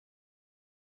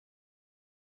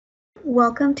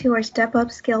Welcome to our Step Up,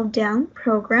 Scale Down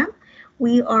program.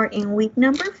 We are in week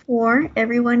number 4.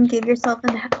 Everyone give yourself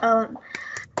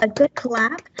a good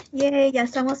clap. Yay, ya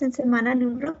estamos en semana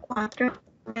número 4.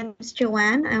 My name is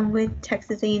Joanne. I'm with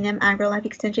Texas A&M AgriLife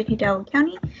Extension Hidalgo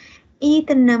County. Y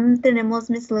tenemos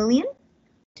Miss Lillian.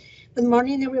 Good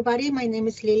morning, everybody. My name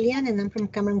is Lillian and I'm from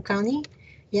Cameron County.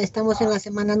 Ya estamos en la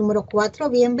semana número 4.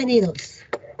 Bienvenidos.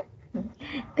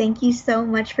 Thank you so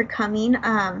much for coming.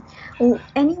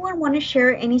 Anyone want to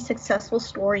share any successful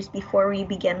stories before we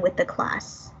begin with the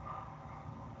class?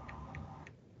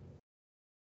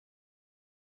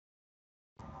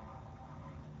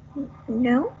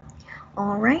 No?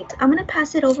 All right, I'm going to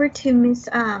pass it over to Ms.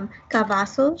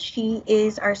 Cavazos. She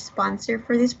is our sponsor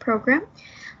for this program.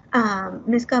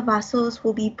 Ms. Cavazos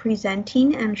will be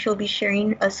presenting and she'll be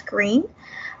sharing a screen.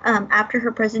 After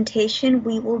her presentation,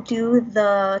 we will do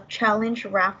the challenge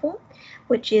raffle,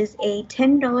 which is a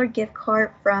 $10 gift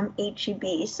card from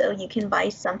H-E-B. So you can buy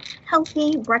some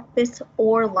healthy breakfast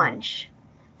or lunch.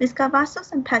 Ms.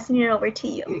 Cavazos, I'm passing it over to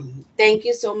you. Thank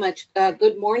you so much.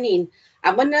 Good morning.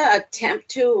 I'm going to attempt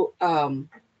to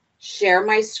share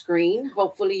my screen.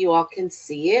 Hopefully you all can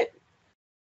see it.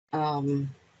 I'm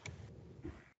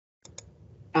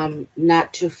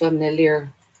not too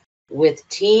familiar with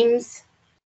Teams.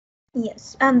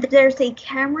 Yes, there's a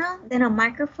camera, then a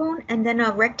microphone, and then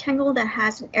a rectangle that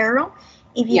has an arrow.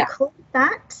 If you click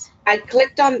that. I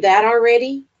clicked on that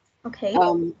already. Okay.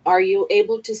 Are you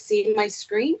able to see my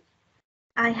screen?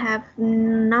 I have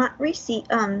not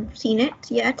seen it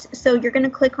yet. So you're going to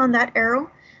click on that arrow,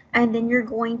 and then you're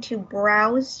going to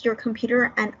browse your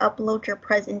computer and upload your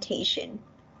presentation.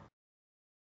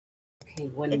 Okay,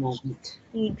 one moment.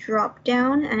 You drop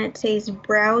down and it says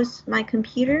browse my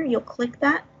computer. You'll click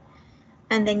that.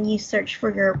 And then you search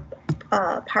for your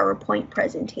PowerPoint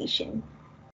presentation.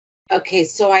 Okay,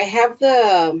 so I have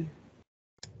the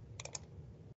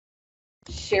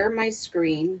share my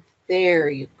screen. There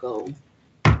you go.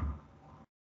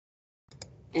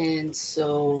 And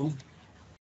so,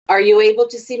 are you able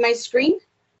to see my screen?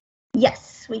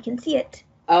 Yes, we can see it.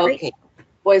 Okay. Great.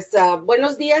 Pues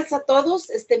buenos días a todos.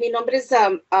 Mi nombre es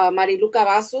Marilu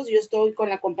Cavazos. Yo estoy con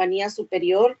la compañía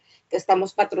Superior que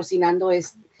estamos patrocinando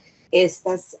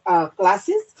estas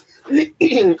clases.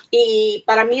 Y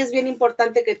para mí es bien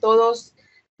importante que todos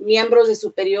miembros de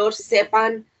Superior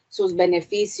sepan sus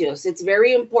beneficios. It's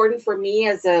very important for me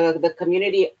as the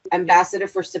community ambassador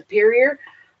for Superior,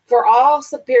 for all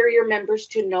Superior members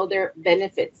to know their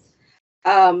benefits.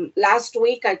 Last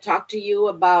week, I talked to you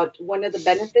about one of the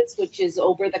benefits, which is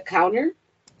over-the-counter.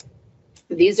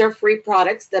 These are free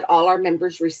products that all our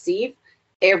members receive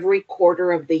every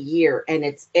quarter of the year, and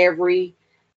it's every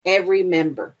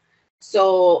member.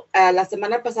 So, la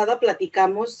semana pasada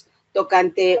platicamos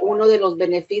tocante uno de los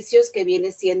beneficios que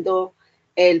viene siendo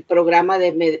el programa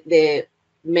de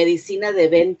medicina de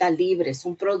venta libre.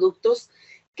 Son productos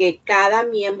que cada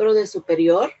miembro de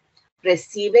Superior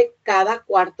recibe cada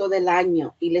cuarto del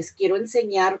año, y les quiero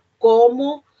enseñar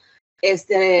cómo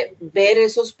ver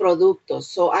esos productos.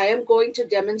 So I am going to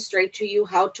demonstrate to you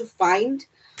how to find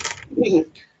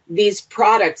these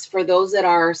products for those that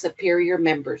are Superior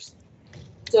members.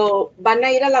 So van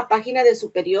a ir a la página de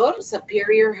Superior,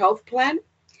 Superior Health Plan,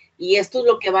 y esto es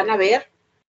lo que van a ver.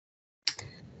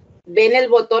 Ven el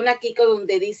botón aquí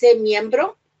donde dice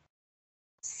miembro.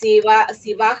 Si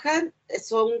bajan,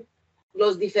 son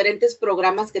los diferentes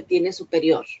programas que tiene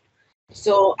Superior.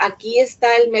 So, aquí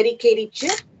está el Medicaid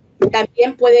Chip.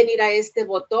 También pueden ir a este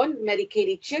botón,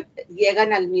 Medicaid Chip,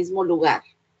 llegan al mismo lugar,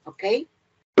 ¿ok?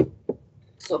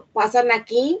 So, pasan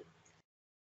aquí.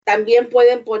 También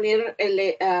pueden poner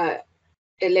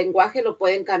el lenguaje, lo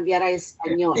pueden cambiar a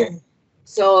español.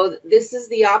 So, this is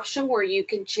the option where you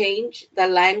can change the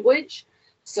language.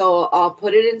 So, I'll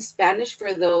put it in Spanish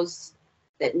for those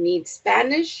that need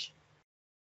Spanish.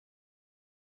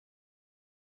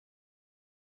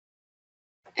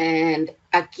 And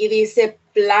aquí dice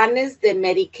planes de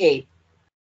Medicaid.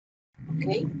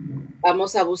 Okay.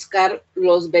 Vamos a buscar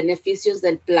los beneficios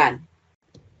del plan.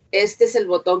 Este es el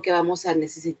botón que vamos a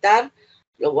necesitar.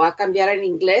 Lo voy a cambiar en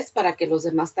inglés para que los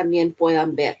demás también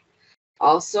puedan ver.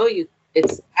 Also,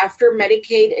 it's after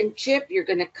Medicaid and CHIP, you're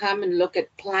going to come and look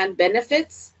at plan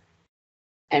benefits.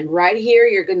 And right here,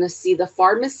 you're going to see the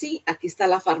pharmacy. Aquí está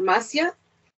la farmacia.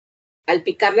 Al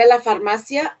picarle a la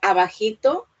farmacia,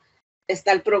 abajito,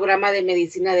 está el programa de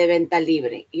medicina de venta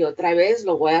libre. Y otra vez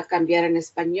lo voy a cambiar en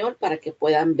español para que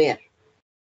puedan ver.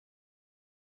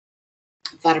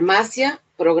 Farmacia,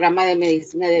 programa de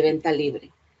medicina de venta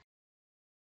libre.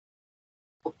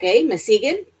 ¿Ok? ¿Me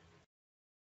siguen?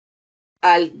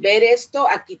 Al ver esto,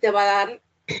 aquí te va a dar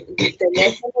el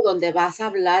teléfono donde vas a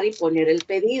hablar y poner el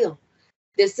pedido.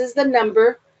 This is the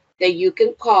number that you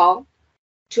can call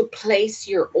to place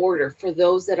your order for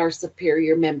those that are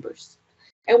Superior members.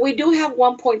 And we do have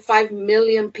 1.5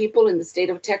 million people in the state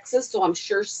of Texas, so I'm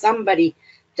sure somebody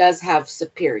does have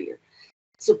Superior.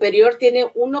 Superior tiene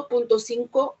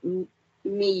 1.5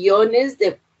 millones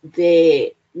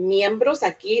de miembros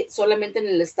aquí solamente en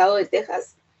el estado de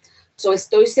Texas. So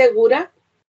estoy segura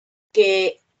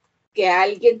que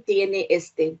alguien tiene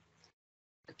este.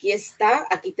 Aquí está,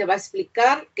 aquí te va a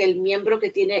explicar que el miembro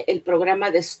que tiene el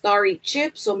programa de Starry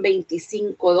Chip son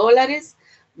 $25.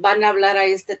 Van a hablar a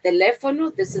este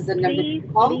teléfono. This is the number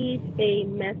to call. Please leave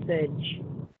a message.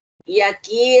 Y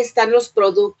aquí están los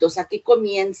productos. Aquí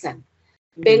comienzan.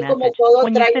 Ven como todo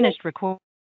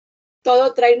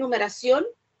trae numeración,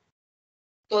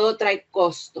 todo trae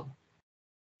costo.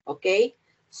 ¿Ok?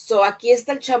 So aquí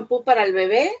está el champú para el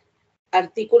bebé,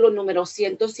 artículo número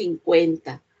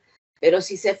 150. Pero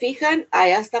si se fijan,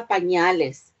 hay hasta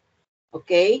pañales.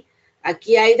 ¿Ok?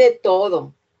 Aquí hay de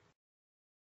todo.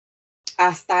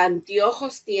 Hasta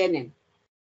anteojos tienen.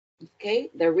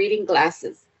 ¿Ok? The reading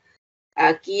glasses.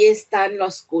 Aquí están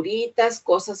las curitas,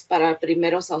 cosas para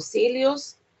primeros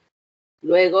auxilios.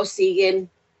 Luego siguen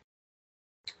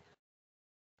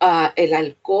el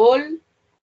alcohol.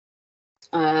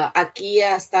 Aquí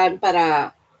están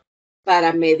para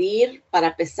medir,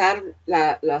 para pesar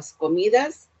las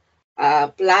comidas.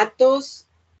 Platos.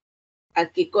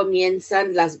 Aquí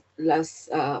comienzan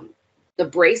the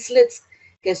bracelets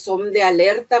que son de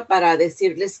alerta para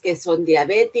decirles que son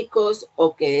diabéticos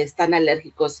o que están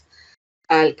alérgicos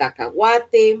al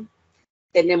cacahuate.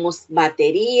 Tenemos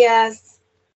baterías.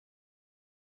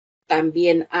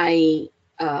 También hay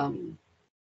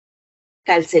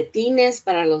calcetines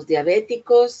para los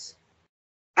diabéticos.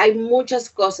 Hay muchas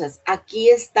cosas. Aquí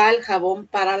está el jabón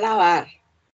para lavar.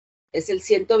 Es el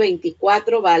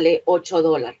 124, vale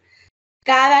 $8.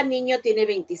 Cada niño tiene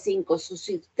 25.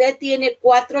 Si usted tiene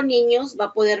 4 niños, va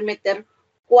a poder meter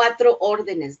 4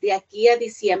 órdenes de aquí a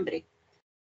diciembre.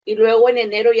 Y luego en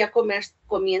enero ya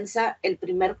comienza el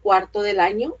primer cuarto del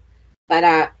año.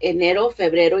 Para enero,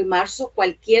 febrero y marzo,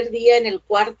 cualquier día en el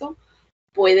cuarto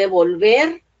puede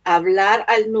volver a hablar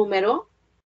al número.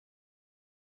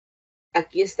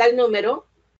 Aquí está el número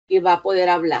y va a poder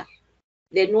hablar.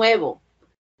 De nuevo,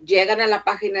 llegan a la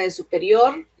página de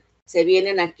Superior, se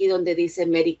vienen aquí donde dice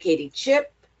Medicaid Chip.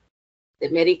 De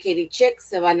Medicaid Chip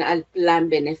se van al plan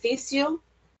beneficio.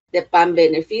 De plan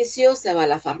beneficio se va a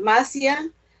la farmacia.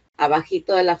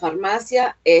 Abajito de la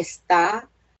farmacia está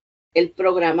el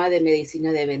programa de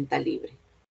medicina de venta libre.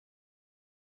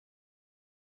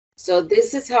 So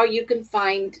this is how you can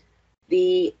find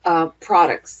the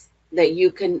products that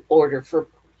you can order for.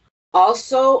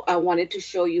 Also, I wanted to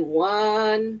show you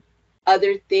one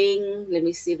other thing. Let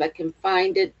me see if I can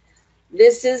find it.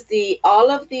 This is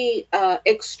all of the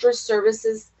extra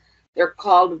services. They're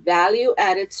called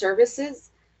value-added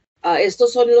services.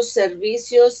 Estos son los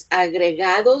servicios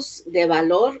agregados de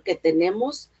valor que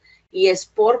tenemos y es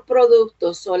por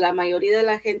productos. O la mayoría de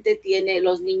la gente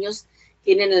los niños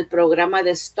tienen el programa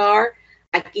de STAR.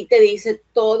 Aquí te dice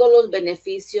todos los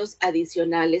beneficios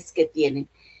adicionales que tienen.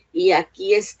 Y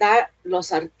aquí están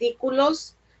los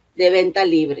artículos de venta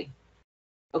libre.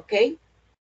 ¿Ok?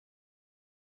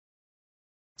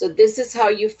 So this is how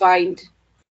you find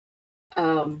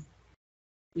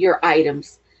your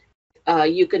items.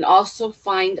 You can also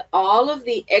find all of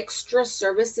the extra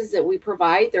services that we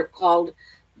provide. They're called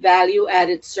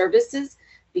value-added services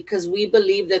because we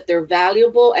believe that they're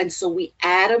valuable, and so we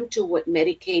add them to what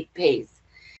Medicaid pays.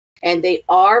 And they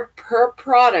are per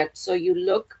product. So you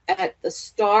look at the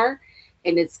STAR,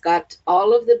 and it's got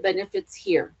all of the benefits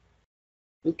here.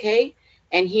 Okay?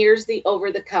 And here's the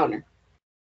over-the-counter.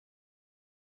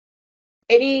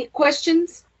 Any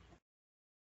questions?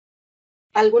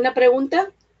 ¿Alguna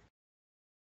pregunta?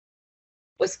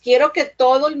 Pues quiero que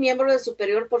todo el miembro de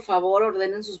Superior, por favor,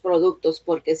 ordenen sus productos,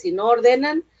 porque si no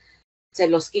ordenan, se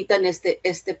los quitan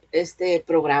este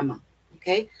programa.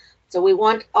 Okay? So we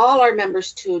want all our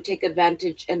members to take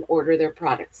advantage and order their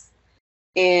products.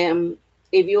 If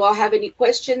you all have any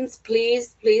questions,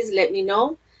 please let me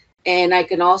know. And I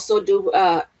can also do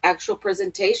actual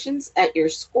presentations at your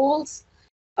schools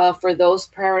for those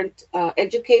parent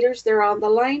educators that are on the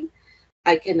line.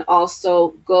 I can also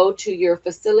go to your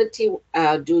facility,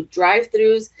 do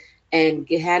drive-thrus, and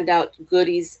hand out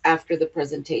goodies after the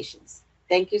presentations.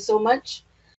 Thank you so much,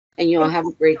 and you all have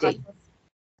a great day.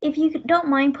 If you don't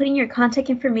mind putting your contact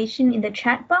information in the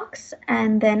chat box,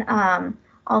 and then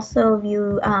also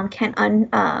you can,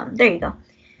 there you go.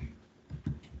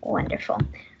 Wonderful.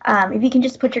 If you can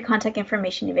just put your contact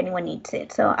information if anyone needs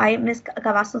it. So Ms.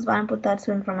 Cavazos va a imputar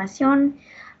su información.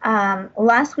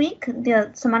 Last week,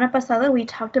 the semana pasada, we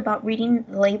talked about reading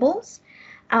labels.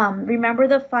 Remember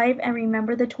the 5 and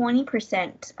remember the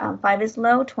 20%. 5 is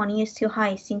low, 20 is too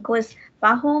high, 5 is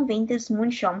bajo, 20 is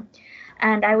mucho.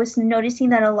 And I was noticing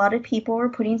that a lot of people were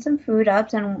putting some food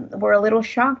up and were a little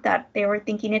shocked that they were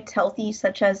thinking it's healthy,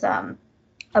 such as a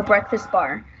breakfast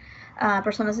bar.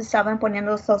 Personas estaban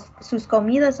poniendo sus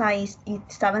comidas ahí y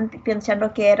estaban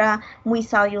pensando que era muy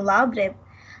saludable.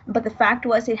 But the fact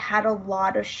was it had a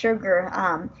lot of sugar.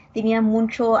 Tenía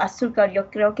mucho azúcar. Yo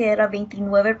creo que era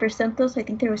 29%, so I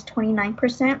think there was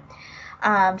 29%.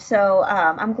 So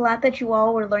I'm glad that you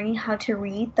all were learning how to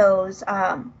read those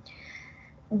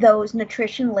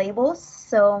nutrition labels.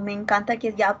 So me encanta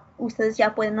que ya ustedes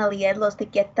ya pueden leer las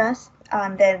etiquetas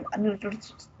de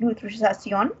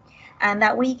nutrición. And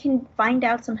that way you can find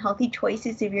out some healthy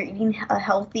choices if you're eating a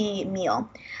healthy meal.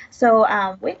 So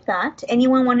with that,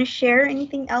 anyone want to share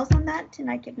anything else on that?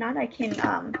 And if not, I can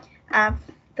have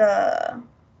the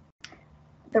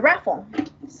raffle.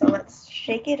 So let's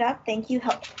shake it up. Thank you,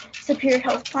 Superior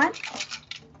Health Plan.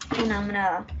 And I'm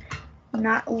gonna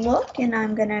not look, and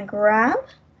I'm gonna grab.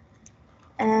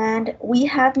 And we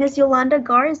have Ms. Yolanda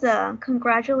Garza.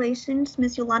 Congratulations,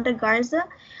 Ms. Yolanda Garza.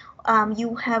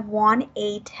 You have won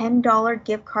a $10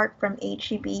 gift card from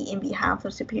HEB in behalf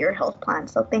of Superior Health Plan.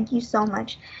 So thank you so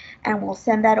much. And we'll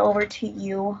send that over to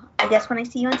you, I guess, when I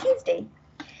see you on Tuesday.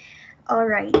 All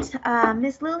right.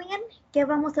 Ms. Lillian, ¿qué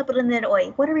vamos a aprender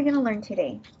hoy? What are we going to learn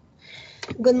today?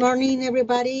 Good morning,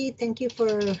 everybody. Thank you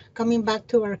for coming back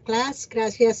to our class.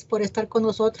 Gracias por estar con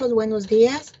nosotros. Buenos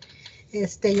días.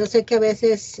 Yo sé que a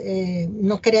veces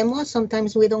no queremos.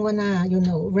 Sometimes we don't want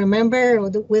to, remember, or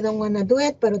we don't want to do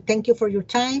it, but thank you for your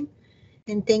time.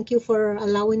 And thank you for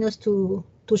allowing us to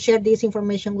share this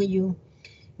information with you.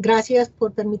 Gracias por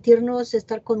permitirnos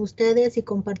estar con ustedes y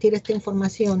compartir esta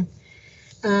información.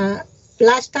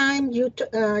 Last time,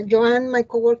 Joanne, my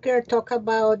coworker, talked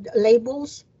about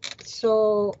labels.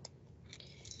 So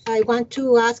I want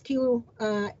to ask you,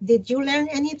 did you learn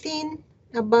anything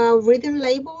about reading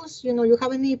labels? You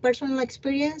have any personal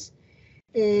experience?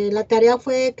 La tarea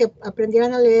fue que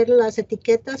aprendieran a leer las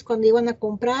etiquetas cuando iban a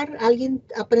comprar. ¿Alguien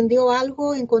aprendió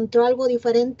algo? ¿Encontró algo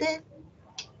diferente?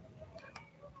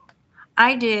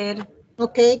 I did.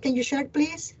 Okay, can you share,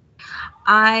 please?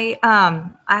 I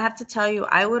have to tell you,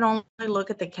 I would only look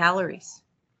at the calories.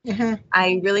 Uh-huh.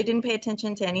 I really didn't pay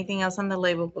attention to anything else on the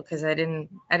label because I didn't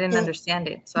understand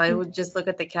it. So I would just look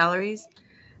at the calories.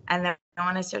 And then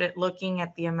when I started looking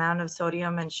at the amount of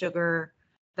sodium and sugar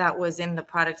that was in the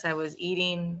products I was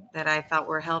eating that I thought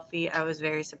were healthy, I was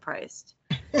very surprised.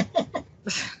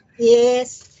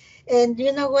 Yes. And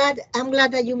you know what? I'm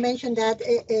glad that you mentioned that.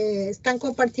 Están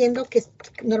compartiendo que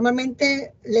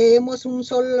normalmente leemos una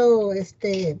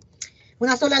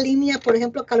sola línea, por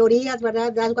ejemplo, calorías,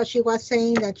 ¿verdad? That's what she was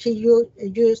saying, that she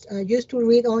used to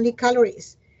read only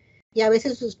calories. Y a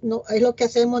veces no, es lo que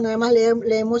hacemos, nada más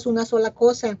leemos una sola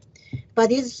cosa. But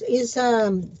this is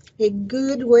a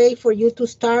good way for you to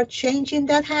start changing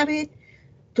that habit,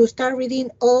 to start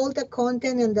reading all the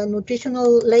content and the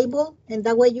nutritional label. And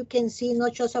that way you can see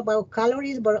not just about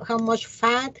calories, but how much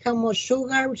fat, how much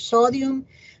sugar, sodium,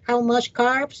 how much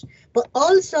carbs. But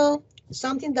also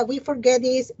something that we forget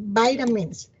is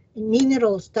vitamins,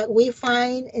 minerals that we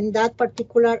find in that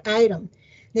particular item.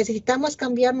 Necesitamos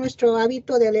cambiar nuestro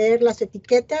hábito de leer las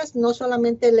etiquetas, no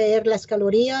solamente leer las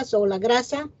calorías o la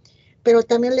grasa, pero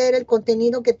también leer el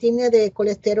contenido que tiene de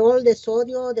colesterol, de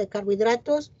sodio, de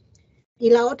carbohidratos.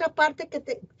 Y la otra parte que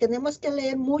tenemos que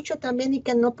leer mucho también y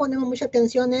que no ponemos mucha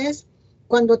atención es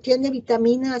cuando tiene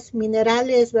vitaminas,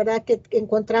 minerales, ¿verdad? Que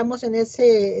encontramos en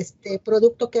ese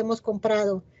producto que hemos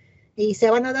comprado. Y se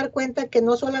van a dar cuenta que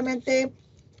no solamente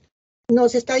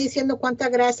nos está diciendo cuánta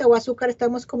grasa o azúcar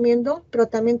estamos comiendo, pero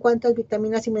también cuántas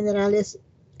vitaminas y minerales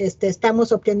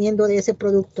estamos obteniendo de ese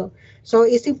producto. So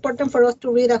it's important for us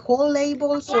to read a whole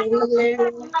label so we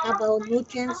learn about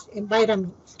nutrients and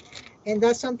vitamins. And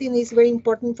that's something is very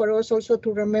important for us also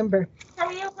to remember.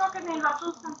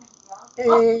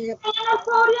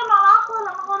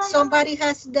 Somebody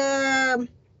has the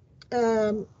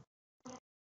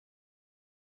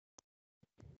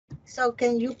so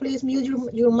can you please mute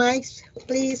your mics,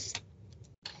 please?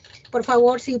 Por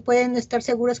favor, si pueden estar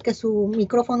seguros que su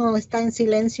micrófono está en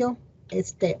silencio.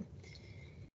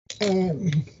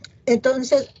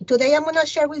 Entonces, today I'm going to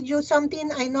share with you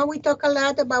something. I know we talk a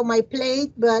lot about my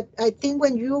plate, but I think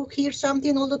when you hear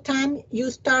something all the time,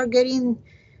 you start getting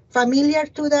familiar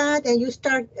to that and you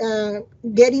start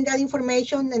getting that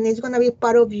information, and it's going to be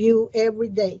part of you every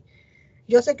day.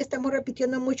 Yo sé que estamos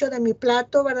repitiendo mucho de mi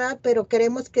plato, ¿verdad? Pero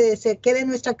queremos que se quede en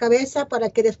nuestra cabeza para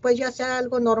que después ya sea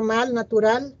algo normal,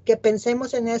 natural, que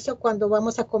pensemos en eso cuando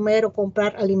vamos a comer o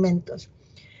comprar alimentos.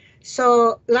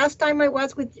 So last time I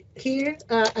was here,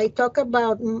 I talked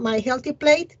about my healthy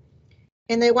plate,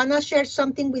 and I want to share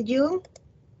something with you.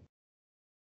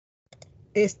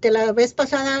 La vez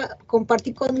pasada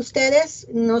compartí con ustedes,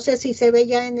 no sé si se ve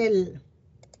ya en el...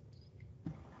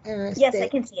 Yes, I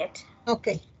can see it.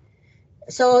 Okay.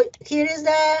 So here is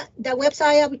the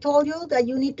website I told you that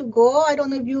you need to go. I don't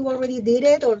know if you already did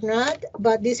it or not,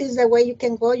 but this is the way you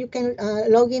can go. You can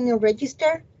log in and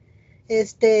register.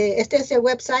 Este es el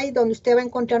website donde usted va a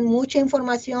encontrar mucha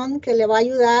información que le va a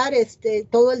ayudar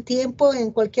todo el tiempo,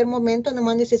 en cualquier momento.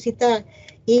 Nomás necesita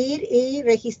ir y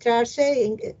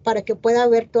registrarse para que pueda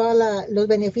ver todos los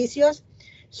beneficios.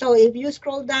 So if you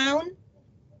scroll down,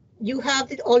 you have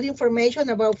all the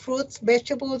information about fruits,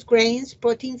 vegetables, grains,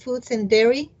 protein foods, and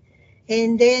dairy.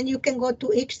 And then you can go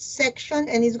to each section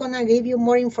and it's going to give you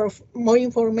more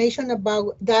information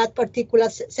about that particular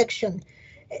section.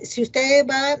 Si usted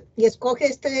va y escoge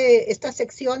estas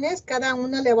secciones, cada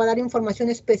una le va a dar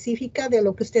información específica de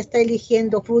lo que usted está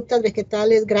eligiendo, frutas,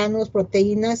 vegetales, granos,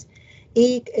 proteínas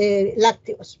y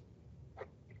lácteos.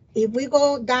 If we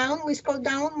go down, we scroll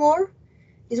down more,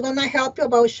 it's going to help you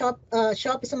about Shop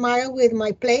Smile with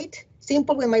my plate,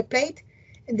 simple with my plate.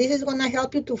 And this is going to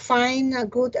help you to find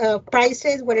good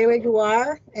prices wherever you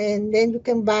are, and then you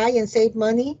can buy and save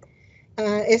money.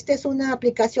 Esta es una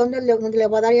aplicación donde le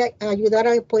va a ayudar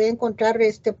a poder encontrar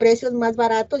precios más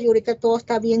baratos, y ahorita todo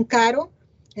está bien caro,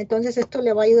 entonces esto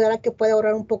le va a ayudar a que pueda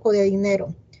ahorrar un poco de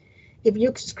dinero. If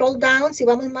you scroll down, si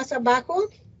vamos más abajo,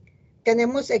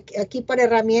 tenemos aquí para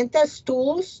herramientas,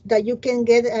 tools that you can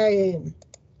get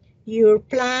your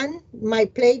plan, my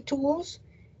plate tools.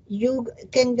 You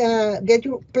can get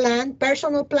your plan,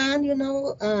 personal plan, you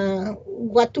know,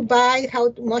 what to buy,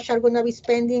 how much are going to be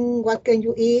spending, what can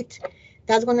you eat.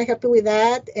 That's going to help you with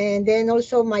that. And then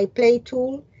also my plate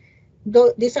tool.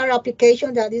 These are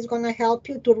applications that is going to help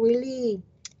you to really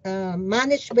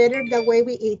manage better the way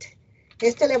we eat.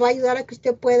 Le va a ayudar a que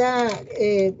usted pueda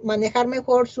manejar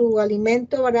mejor su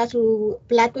alimento, ¿verdad? Su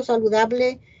plato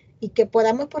saludable, y que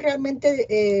podamos pues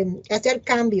realmente hacer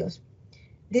cambios.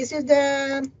 This is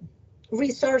the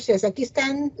resources. Aquí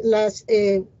están las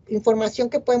información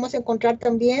que podemos encontrar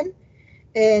también.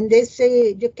 And this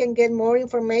you can get more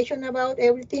information about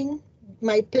everything.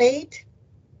 My plate.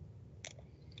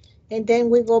 And then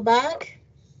we go back.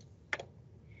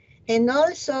 And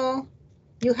also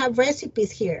you have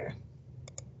recipes here.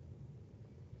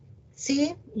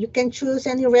 See, you can choose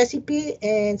any recipe,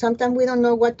 and sometimes we don't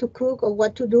know what to cook or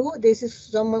what to do. This is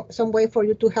some way for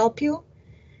you to help you.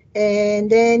 And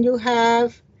then you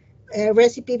have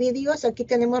recipe videos. Aquí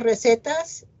tenemos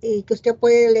recetas y que usted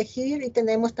puede elegir, y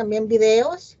tenemos también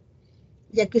videos,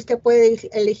 y aquí usted puede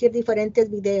elegir diferentes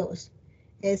videos.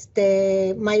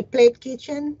 My Plate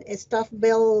Kitchen, stuffed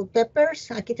bell peppers.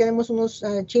 Aquí tenemos unos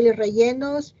chiles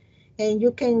rellenos, and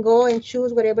you can go and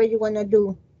choose whatever you want to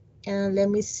do. Let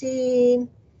me see.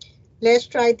 Let's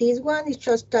try this one. It's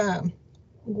just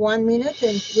 1 minute,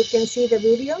 and you can see the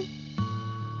video.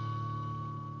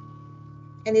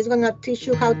 And it's going to teach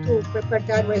you how to prepare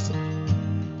that recipe.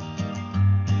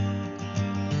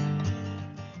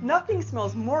 Nothing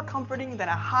smells more comforting than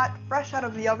a hot, fresh out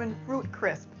of the oven fruit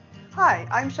crisp. Hi,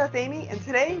 I'm Chef Amy, and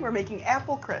today we're making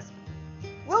apple crisp.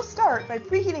 We'll start by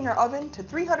preheating our oven to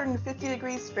 350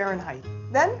 degrees Fahrenheit.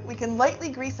 Then we can lightly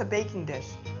grease a baking dish.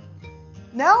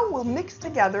 Now we'll mix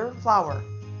together flour,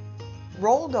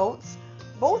 rolled oats,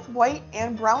 both white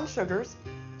and brown sugars,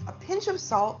 a pinch of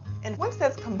salt, and once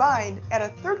that's combined, add a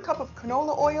 1/3 cup of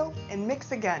canola oil and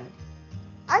mix again.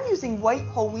 I'm using white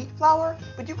whole wheat flour,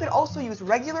 but you could also use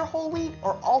regular whole wheat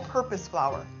or all-purpose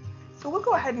flour. So we'll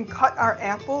go ahead and cut our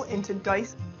apple into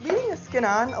dice. Leaving the skin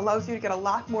on allows you to get a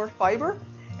lot more fiber,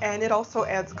 and it also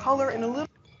adds color and a little...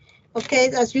 Okay,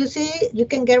 as you see, you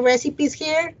can get recipes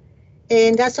here,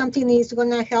 and that's something that's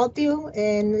gonna help you.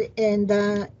 And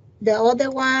the other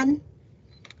one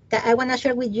that I wanna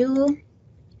share with you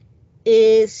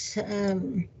is,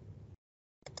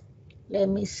 let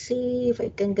me see if I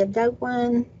can get that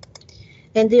one.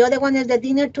 And the other one is the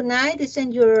dinner tonight. It's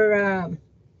in your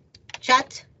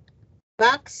chat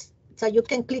box. So you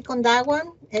can click on that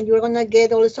one, and you're gonna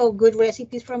get also good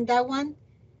recipes from that one.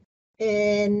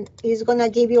 And it's gonna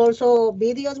give you also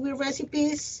videos with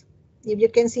recipes. If you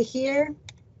can see here,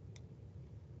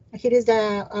 here is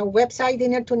the website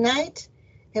Dinner Tonight,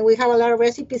 and we have a lot of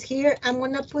recipes here. I'm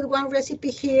gonna put one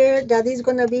recipe here that is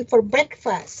gonna be for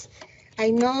breakfast. I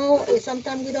know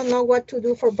sometimes we don't know what to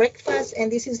do for breakfast,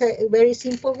 and this is a very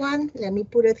simple one. Let me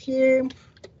put it here.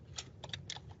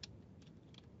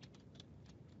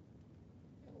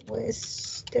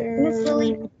 Western. Ms.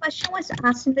 Lily, the question was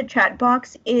asked in the chat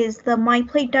box, is the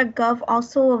myplate.gov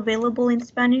also available in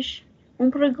Spanish?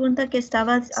 Una pregunta que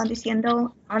estaba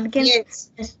diciendo alguien.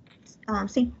 Yes.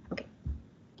 Sí, okay.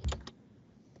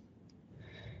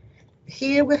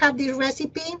 Here we have this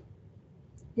recipe.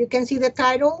 You can see the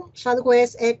title,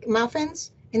 Southwest Egg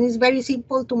Muffins, and it's very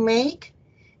simple to make.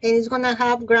 And it's gonna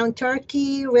have ground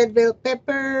turkey, red bell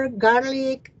pepper,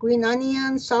 garlic, green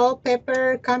onion, salt,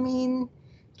 pepper, cumin,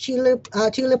 chili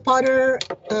powder,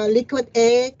 liquid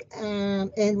egg,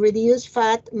 and reduced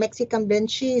fat Mexican blend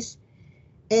cheese.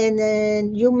 And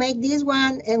then you make this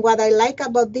one. And what I like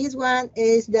about this one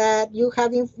is that you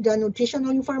have the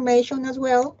nutritional information as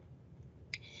well.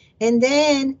 And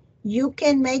then you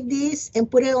can make this and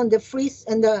put it on the freeze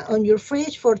and on your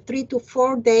fridge for 3 to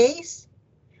 4 days,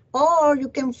 or you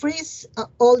can freeze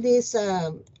all these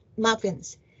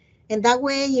muffins. And that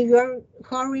way, if you're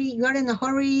in a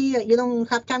hurry, you don't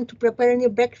have time to prepare any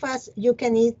breakfast, you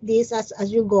can eat this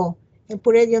as you go and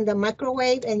put it in the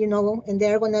microwave, and and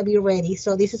they're gonna be ready.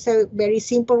 So this is a very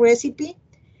simple recipe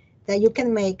that you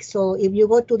can make. So if you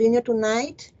go to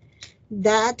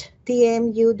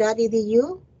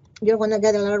dinnertonight.tmu.edu, you're going to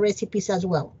get a lot of recipes as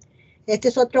well. Este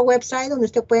es otro website donde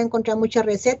usted puede encontrar muchas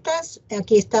recetas.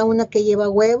 Aquí está una que lleva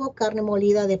huevo, carne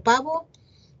molida de pavo,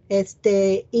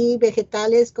 y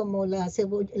vegetales como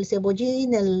el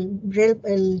cebollín,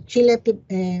 el chile,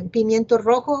 pimiento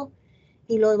rojo,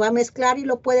 y lo va a mezclar y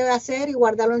lo puede hacer y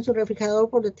guardarlo en su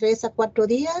refrigerador por de 3 a 4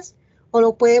 días, o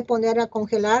lo puede poner a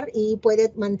congelar y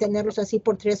puede mantenerlos así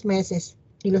por 3 meses.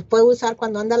 Y los puede usar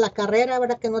cuando anda a la carrera,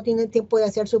 ¿verdad? Que no tiene tiempo de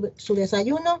hacer su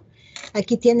desayuno.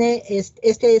 Aquí tiene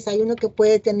este desayuno que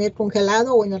puede tener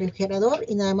congelado o en el refrigerador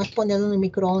y nada más ponerlo en el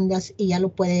microondas y ya lo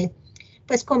puede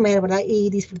pues comer, ¿verdad? Y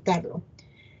disfrutarlo.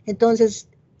 Entonces,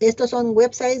 estos son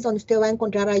websites donde usted va a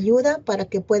encontrar ayuda para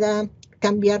que pueda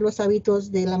cambiar los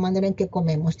hábitos de la manera en que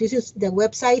comemos. This is the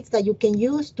websites that you can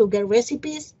use to get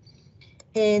recipes.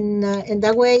 And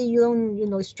that way you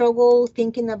don't, struggle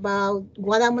thinking about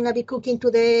what I'm going to be cooking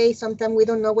today. Sometimes we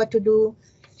don't know what to do.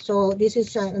 So this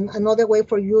is another way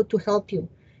for you to help you.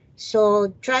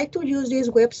 So try to use these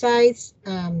websites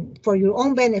for your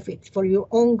own benefit, for your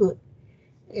own good.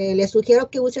 Les sugiero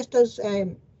que use estos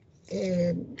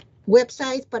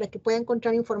websites para que pueda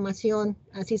encontrar información.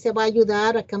 Así se va a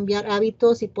ayudar a cambiar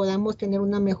hábitos y podamos tener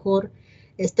una mejor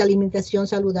alimentación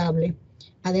saludable.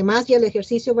 Además, y el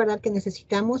ejercicio, ¿verdad?, que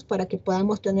necesitamos para que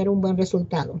podamos tener un buen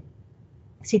resultado.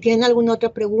 Si tienen alguna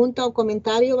otra pregunta o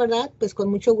comentario, ¿verdad?, pues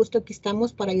con mucho gusto aquí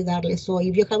estamos para ayudarles. So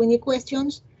if you have any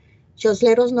questions, just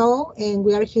let us know and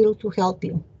we are here to help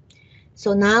you.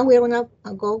 So now we're going to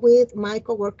go with my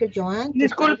coworker, Joanne.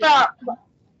 Disculpa.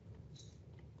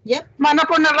 Yep. Van a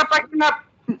poner la página,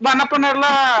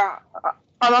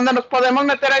 a donde nos podemos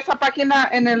meter a esa página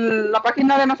en la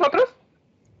página de nosotros.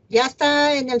 Ya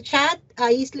está en el chat,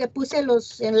 ahí le puse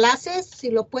los enlaces,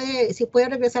 si puede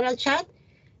regresar al chat.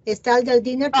 Está el del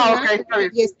Dinner Tonight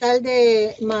y está el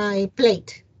de My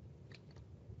Plate.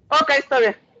 Ok, está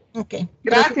bien. Ok.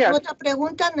 Gracias. Si otra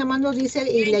pregunta, nada más nos dice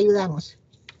y le ayudamos.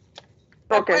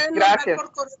 Ok, gracias.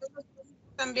 ¿Por correo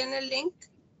también el link?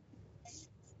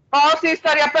 Oh, sí,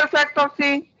 estaría perfecto,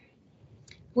 sí.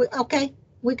 Okay,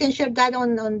 we can share that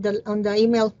on the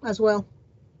email as well.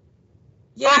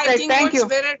 Yeah, okay, I think thank you.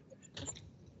 Better.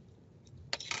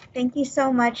 Thank you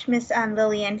so much, Miss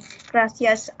Lillian.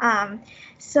 Gracias.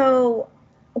 So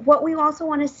what we also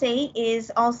want to say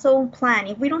is also plan.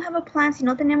 If we don't have a plan, si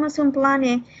no tenemos un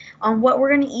plan on what we're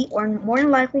going to eat, we're more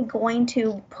than likely going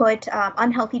to put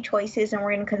unhealthy choices and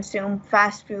we're going to consume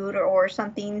fast food or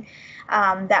something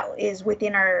that is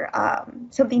within our,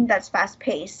 something that's fast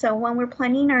paced. So when we're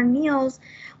planning our meals,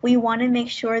 we want to make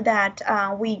sure that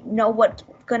we know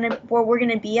where we're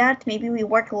gonna be at. Maybe we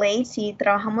work late, si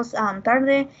trabajamos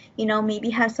tarde, maybe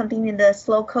have something in the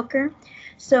slow cooker.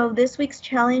 So this week's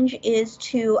challenge is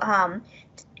to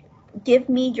give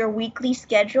me your weekly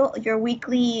schedule, your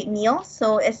weekly meal.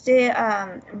 So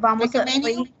vamos like a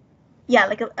menu? Yeah,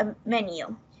 like a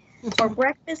menu for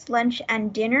breakfast, lunch,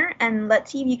 and dinner, and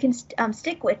let's see if you can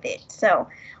stick with it. So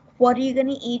what are you going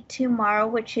to eat tomorrow,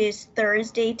 which is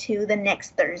Thursday to the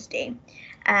next Thursday?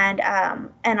 And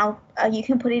you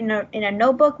can put it in a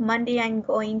notebook. Monday, I'm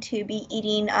going to be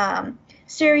eating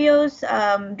cereals.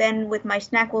 Then with my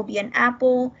snack will be an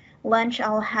apple. Lunch,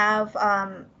 I'll have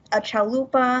a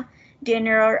chalupa.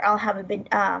 Dinner, I'll have a bit,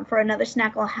 for another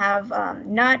snack, I'll have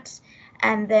nuts.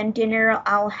 And then dinner,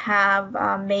 I'll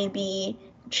have maybe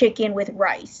chicken with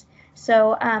rice.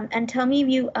 So, and tell me if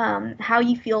you how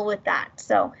you feel with that.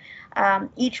 So,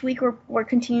 each week we're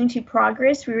continuing to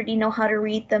progress. We already know how to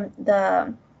read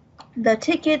the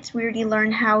tickets. We already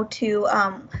learned how to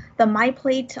the My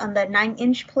Plate on the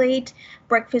 9-inch plate,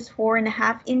 breakfast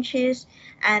 4.5 inches,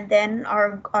 and then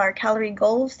our calorie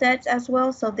goal sets as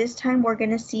well. So this time we're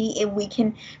gonna see if we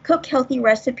can cook healthy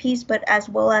recipes, but as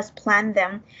well as plan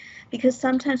them, because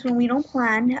sometimes when we don't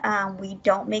plan, we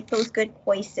don't make those good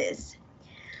choices.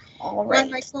 All right. Well,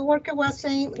 my coworker was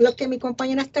saying, lo que mi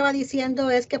compañera estaba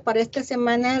diciendo es que para esta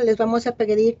semana les vamos a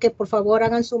pedir que por favor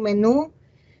hagan su menú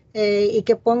y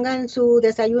que pongan su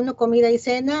desayuno, comida y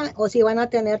cena, o si van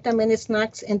a tener también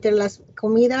snacks entre las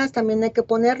comidas, también hay que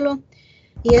ponerlo.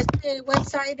 Y este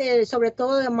website, sobre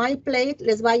todo de My Plate,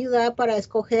 les va a ayudar para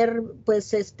escoger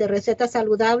pues recetas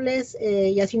saludables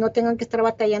y así no tengan que estar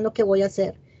batallando qué voy a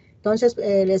hacer. Entonces,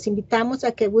 les invitamos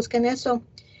a que busquen eso.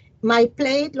 My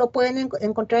Plate lo pueden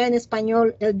encontrar en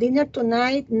español. El Dinner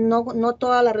Tonight, no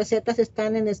todas las recetas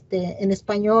están en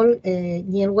español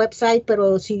ni el website,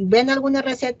 pero si ven alguna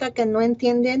receta que no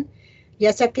entienden,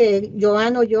 ya sea que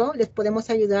Joan o yo, les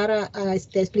podemos ayudar a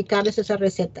explicarles esa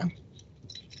receta.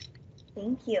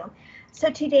 Thank you. So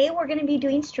today we're going to be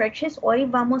doing stretches. Hoy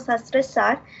vamos a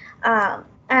estresar.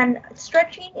 And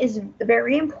stretching is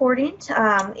very important.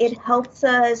 It helps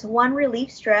us, one,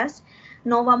 relieve stress.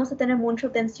 No vamos a tener mucha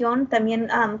tensión. También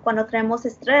cuando tenemos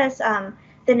estrés,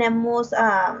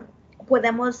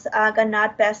 podemos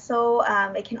ganar peso.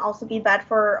 It can also be bad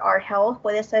for our health.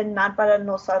 Puede ser mal para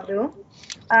nuestra salud.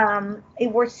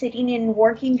 If we're sitting in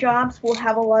working jobs, we'll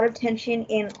have a lot of tension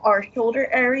in our shoulder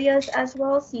areas as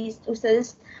well. Si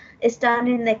ustedes están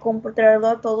en el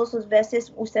computador todas las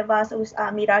veces, usted va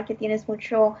a mirar que tienes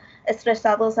mucho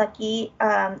estresados aquí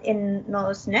en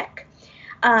los neck.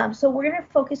 So we're going to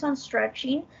focus on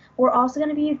stretching. We're also going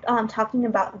to be talking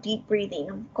about deep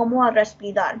breathing, como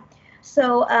respirar.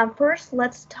 So first,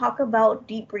 let's talk about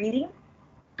deep breathing.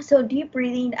 So deep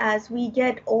breathing, as we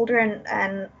get older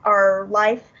and our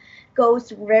life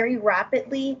goes very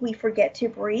rapidly, we forget to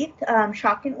breathe.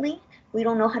 Shockingly, we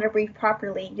don't know how to breathe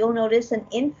properly. You'll notice an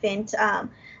infant,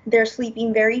 they're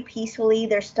sleeping very peacefully.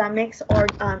 Their stomachs are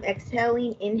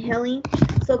exhaling, inhaling.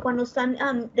 So cuando están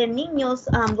de niños,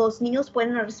 los niños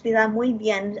pueden respirar muy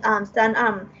bien.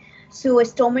 Su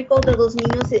estómago de los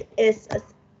niños is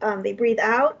they breathe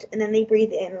out and then they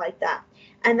breathe in like that.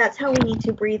 And that's how we need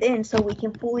to breathe in so we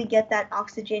can fully get that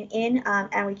oxygen in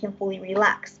and we can fully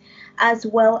relax. As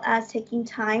well as taking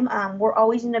time. We're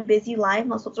always in a busy life.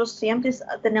 Nosotros siempre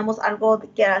tenemos algo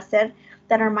que hacer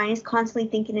that our mind is constantly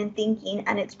thinking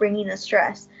and it's bringing us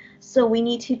stress. So we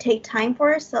need to take time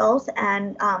for ourselves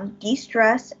and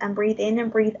de-stress and breathe in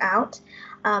and breathe out.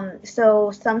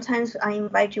 So sometimes I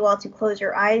invite you all to close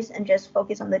your eyes and just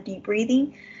focus on the deep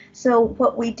breathing. So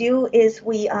what we do is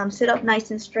we sit up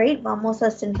nice and straight. Vamos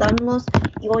a sentarnos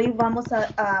y hoy vamos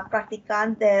a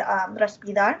practicar de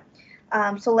respirar.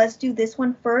 So let's do this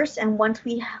one first, and once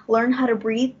we learn how to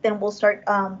breathe, then we'll start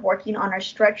working on our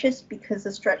stretches, because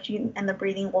the stretching and the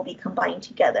breathing will be combined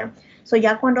together. So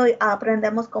ya cuando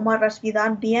aprendemos cómo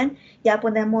respirar bien, ya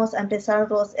podemos empezar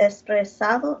los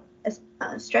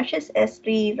stretches,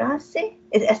 estirarse,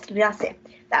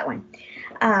 that one.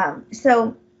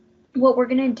 So what we're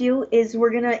gonna do is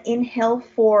we're gonna inhale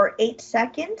for 8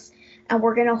 seconds, and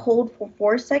we're gonna hold for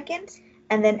 4 seconds,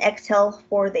 and then exhale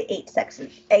for the 8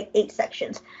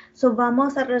 sections. So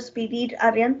vamos a respirar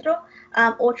adentro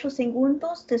 8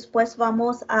 segundos. Después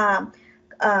vamos a,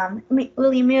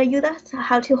 Lily, ¿me ayudas?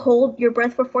 How to hold your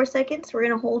breath for 4 seconds? We're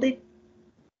going to hold it,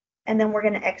 and then we're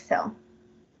going to exhale.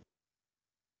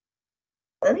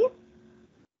 Lily?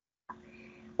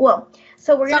 Well,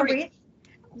 so we're going to breathe.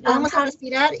 Vamos a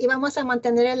respirar y vamos a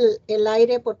mantener el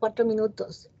aire por 4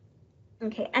 minutos.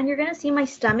 Okay, and you're going to see my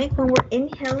stomach when we're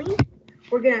inhaling.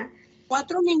 We're gonna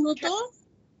 4 minutos.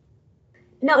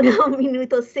 No,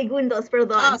 minutos, segundos,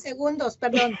 perdón. Ah, segundos,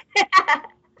 perdón.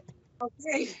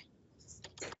 Okay.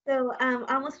 So,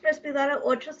 vamos a respirar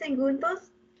 8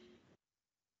 segundos.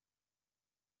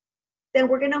 Then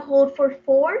we're gonna hold for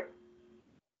 4.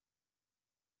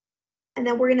 And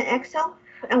then we're gonna exhale,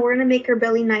 and we're gonna make our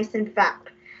belly nice and fat.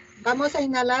 Vamos a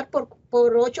inhalar por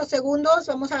 8 segundos,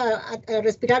 vamos a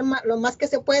respirar lo más que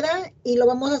se pueda y lo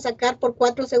vamos a sacar por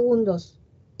 4 segundos.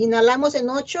 Inhalamos en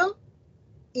 8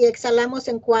 y exhalamos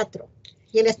en 4.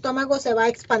 Y el estómago se va a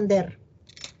expander.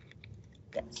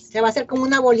 Se va a hacer como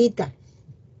una bolita.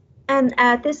 And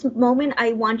at this moment,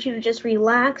 I want you to just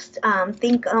relax,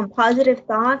 think positive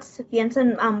thoughts,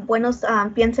 piensen buenos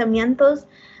pensamientos.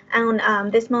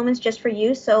 And this moment's just for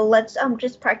you. So let's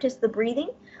just practice the breathing.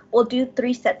 We'll do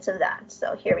 3 sets of that.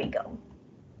 So here we go.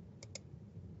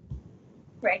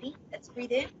 Ready? Let's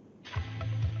breathe in.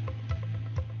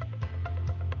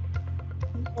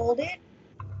 Hold it.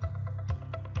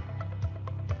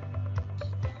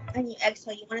 And you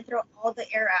exhale. You want to throw all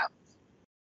the air out.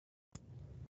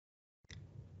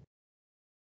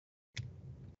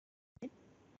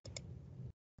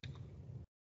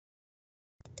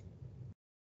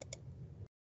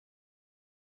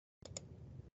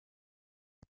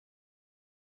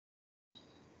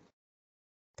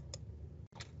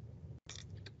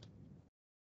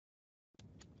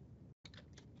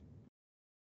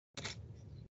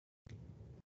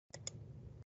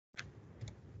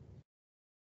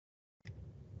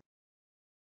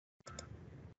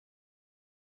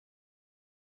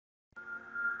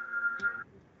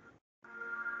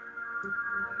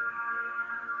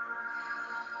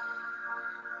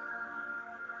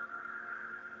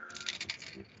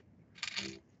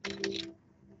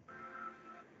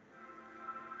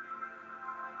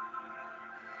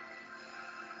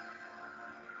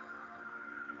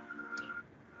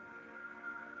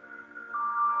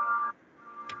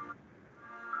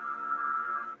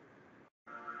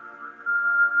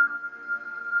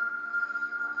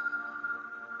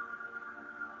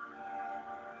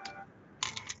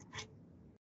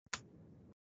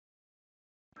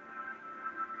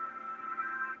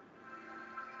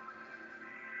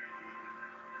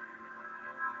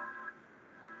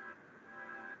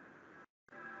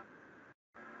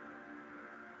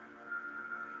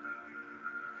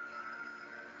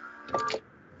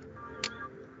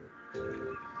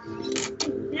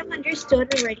 You have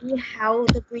understood already how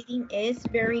the breathing is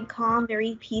very calm,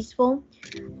 very peaceful.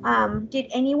 Did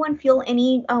anyone feel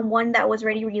any one that was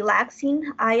already relaxing?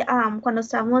 Cuando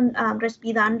estábamos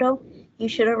respirando, you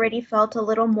should already felt a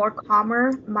little more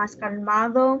calmer, más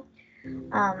calmado.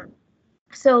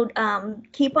 So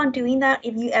keep on doing that.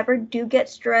 If you ever do get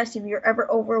stressed, if you're ever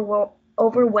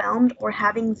overwhelmed or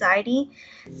have anxiety,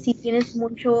 si tienes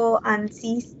mucho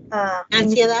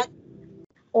Ansiedad.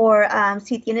 or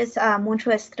si tienes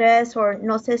mucho estrés o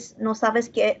no sabes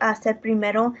qué hacer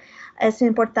primero, es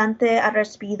importante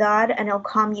respirar and it'll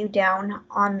calm you down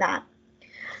on that.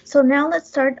 So now let's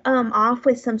start off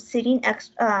with some sitting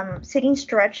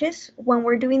stretches. When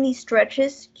we're doing these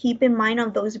stretches, keep in mind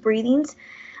on those breathings.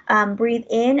 Breathe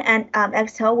in and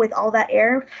exhale with all that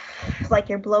air, like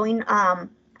you're blowing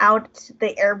out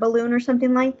the air balloon or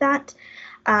something like that.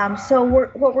 So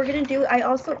what we're gonna do, I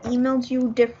also emailed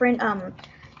you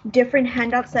different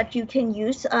handouts that you can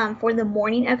use for the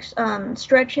morning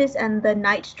stretches and the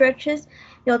night stretches.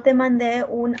 Yo te mandé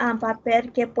un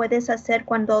papel que puedes hacer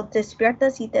cuando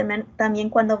despiertas y también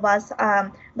cuando vas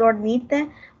a dormirte.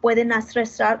 Pueden hacer,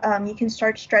 you can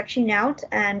start stretching out,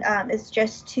 and it's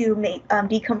just to make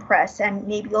decompress, and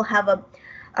maybe you'll have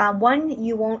one,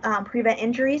 you won't prevent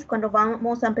injuries. Cuando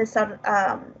vamos a empezar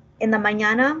in the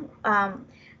mañana,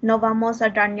 no vamos a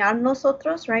dañar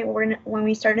nosotros, right? When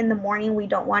we start in the morning, we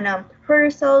don't want to hurt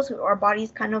ourselves. Our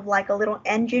body's kind of like a little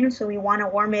engine, so we want to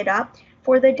warm it up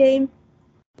for the day.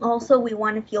 Also, we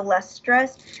want to feel less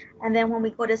stressed. And then when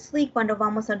we go to sleep, cuando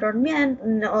vamos a dormir,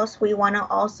 we want to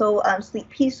also sleep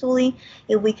peacefully.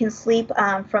 If we can sleep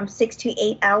from 6 to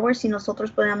 8 hours, si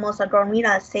nosotros podemos dormir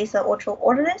a 6 a 8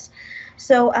 horas.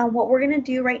 So what we're going to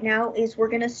do right now is we're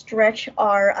going to stretch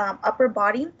our upper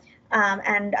body.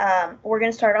 And we're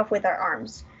going to start off with our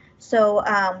arms. So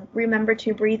remember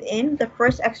to breathe in. The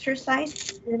first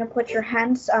exercise, you're going to put your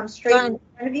hands straight in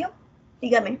front of you.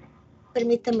 Dígame.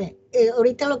 Permíteme.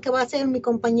 Ahorita lo que va a hacer mi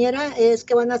compañera es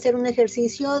que van a hacer un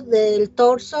ejercicio del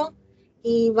torso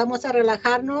y vamos a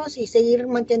relajarnos y seguir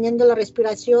manteniendo la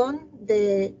respiración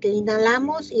de que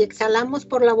inhalamos y exhalamos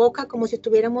por la boca como si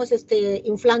estuviéramos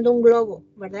inflando un globo,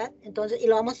 ¿verdad? Entonces, y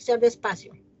lo vamos a hacer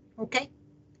despacio. ¿Ok?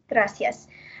 Gracias.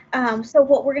 So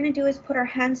what we're going to do is put our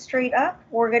hands straight up.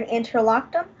 We're going to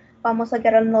interlock them. Vamos a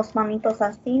quedar los manitos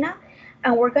así.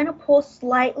 And we're going to pull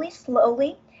slightly,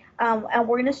 slowly. And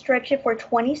we're going to stretch it for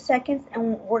 20 seconds.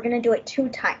 And we're going to do it 2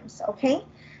 times. Okay?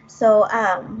 So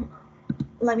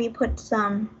let me put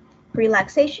some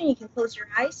relaxation. You can close your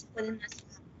eyes.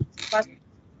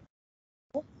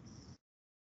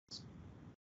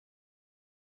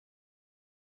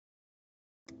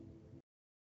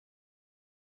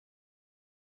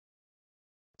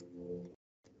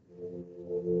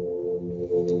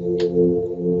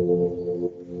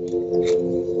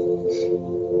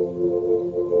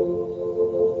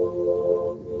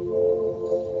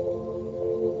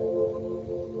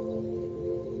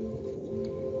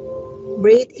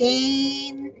 Breathe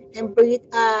in and breathe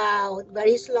out,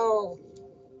 very slow.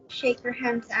 Shake your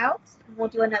hands out, and we'll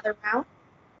do another round.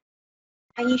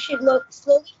 And you should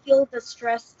slowly feel the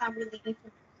stress relieving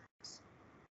from your hands.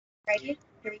 Ready?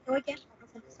 Here we go again.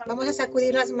 Vamos a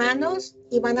sacudir las manos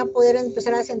y van a poder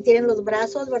empezar a sentir en los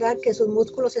brazos, ¿verdad? Que sus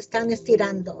músculos se están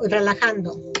estirando,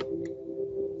 relajando.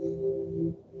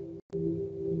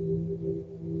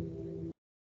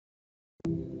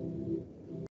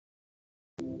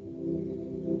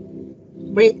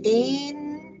 Breathe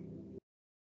in.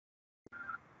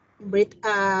 Breathe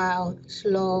out.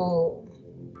 Slow.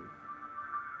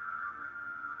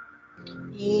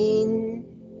 In.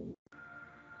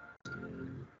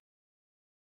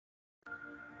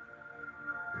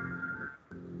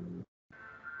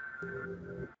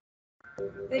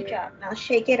 Good job. Now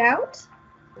shake it out.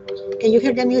 Can you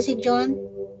hear the music, John?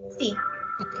 See.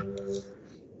 Okay.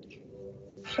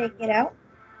 Shake it out.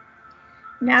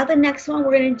 Now the next one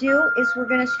we're going to do is we're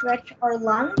going to stretch our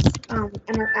lungs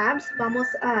and our abs. Vamos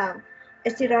a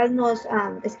estirarnos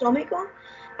estómago.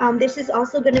 This is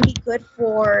also going to be good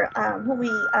for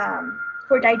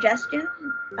for digestion.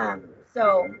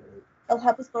 So it'll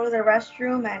help us go to the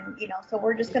restroom, and so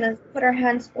we're just going to put our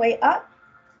hands way up.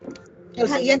 El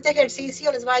siguiente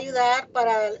ejercicio les va a ayudar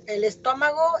para el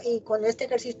estómago y con este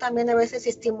ejercicio también a veces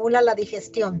estimula la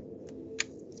digestión.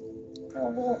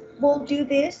 So we'll do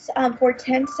this for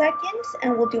 10 seconds,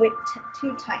 and we'll do it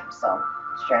 2 times. So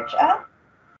stretch up.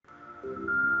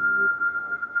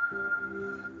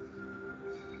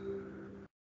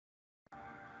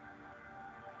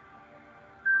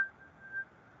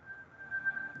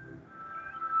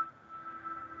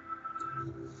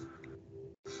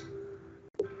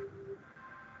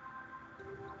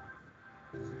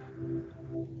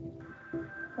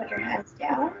 Put your hands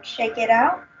down, shake it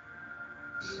out.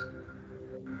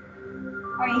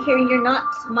 Are you hearing your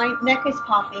knots? My neck is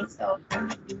popping, so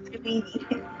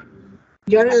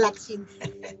You're relaxing.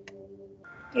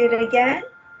 Do it again.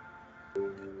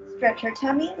 Stretch your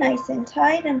tummy nice and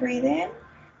tight and breathe in.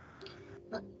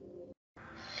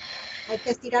 Hay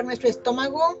que estirar nuestro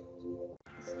estómago.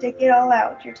 Stick it all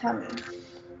out, your tummy.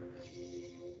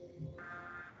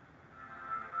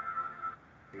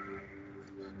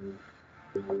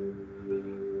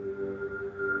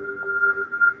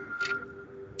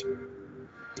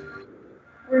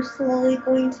 We're slowly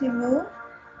going to move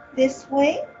this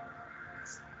way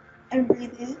and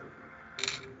breathe in.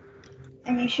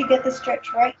 And you should get the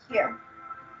stretch right here.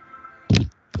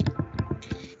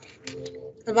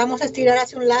 Nos vamos a estirar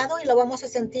hacia un lado y lo vamos a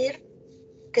sentir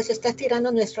que se está estirando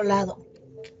a nuestro lado.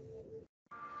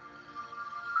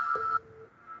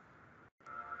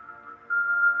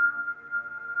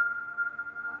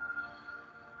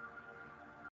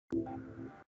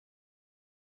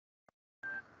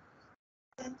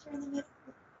 Center in the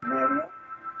middle.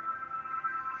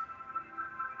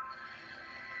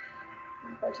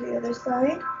 Go to the other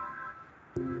side.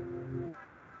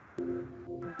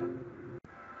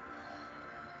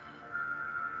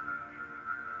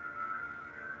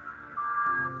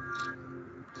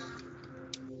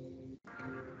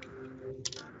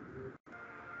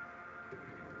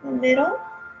 The middle.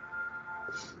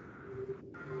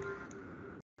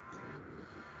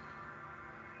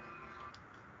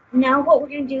 Now what we're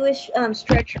going to do is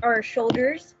stretch our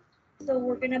shoulders. So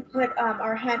we're going to put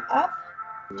our hand up,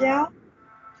 down,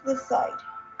 to the side.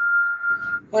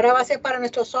 Ahora va a ser para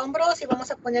nuestros hombros y vamos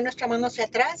a poner nuestra mano hacia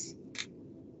atrás.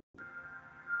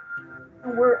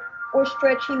 And we're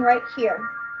stretching right here.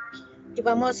 Y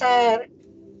vamos a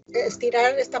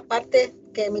estirar esta parte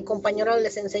que mi compañero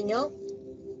les enseñó.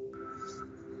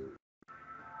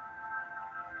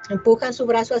 Empujan su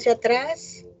brazo hacia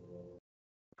atrás.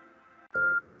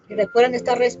 Y recuerden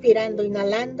estar respirando,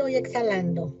 inhalando y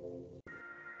exhalando.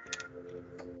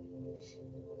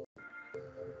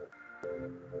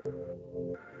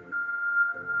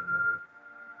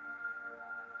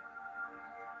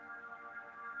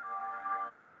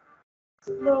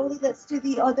 Slowly, let's do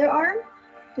the other arm.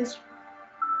 Just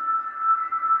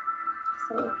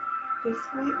so this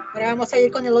way. Ahora vamos a ir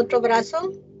con el otro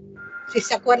brazo. Si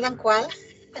se acuerdan cuál.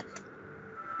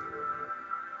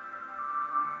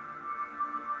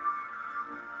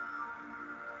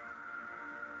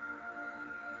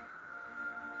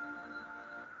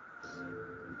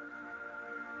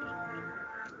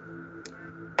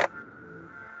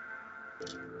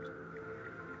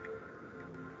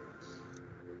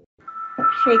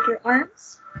 Shake your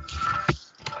arms.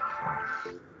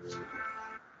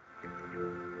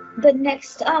 The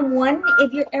next one,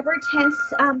 if you're ever tense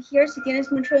here, si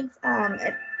tienes mucho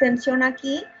tensión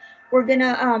aquí, we're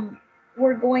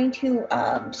going to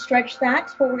stretch that.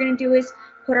 What we're going to do is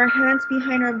put our hands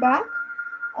behind our back,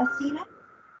 así,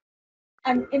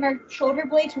 and in our shoulder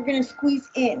blades, we're going to squeeze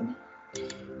in.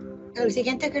 El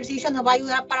siguiente ejercicio nos va a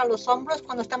ayudar para los hombros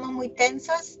cuando estamos muy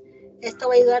tensas. Esto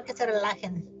va a ayudar a que se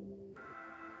relajen.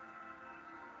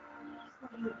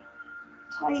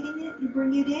 Tighten it, you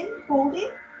bring it in, hold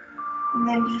it, and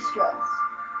then de-stress.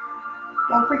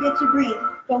 Don't forget to breathe.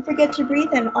 Don't forget to breathe,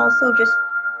 and also just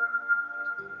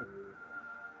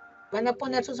Van a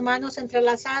poner sus manos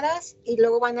entrelazadas y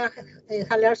luego van a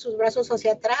jalar sus brazos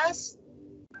hacia atrás.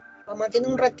 Lo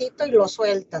mantienen un ratito y lo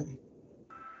sueltan.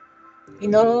 Y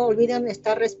no olviden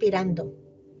estar respirando.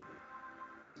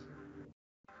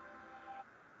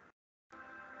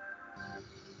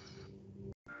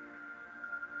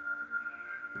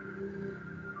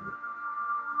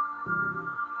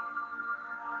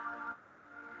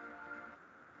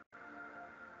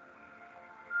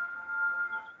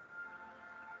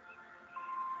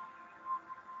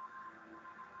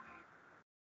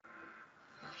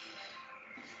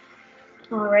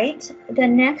 all right. The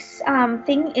next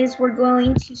thing is we're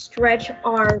going to stretch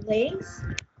our legs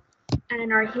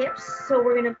and our hips. So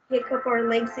we're going to pick up our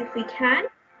legs if we can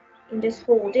and just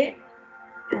hold it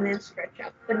and then stretch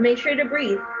up. But make sure to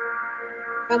breathe.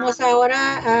 Vamos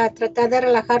ahora a tratar de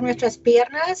relajar nuestras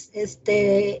piernas,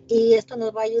 y esto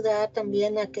nos va a ayudar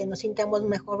también a que nos sintamos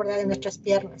mejor, ¿verdad?, en nuestras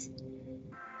piernas.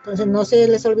 Entonces no se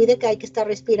les olvide que hay que estar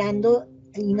respirando,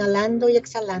 inhalando y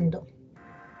exhalando.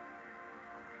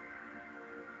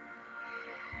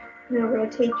 Now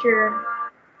rotate your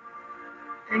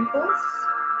ankles.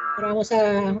 Ahora vamos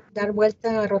a dar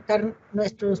vuelta, a rotar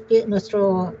nuestros pies,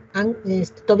 nuestro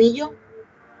tobillo.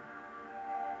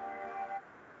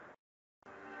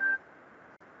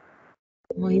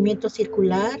 Movimiento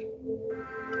circular,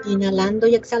 inhalando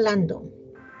y exhalando.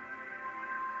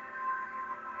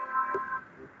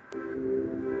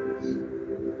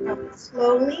 Now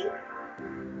slowly.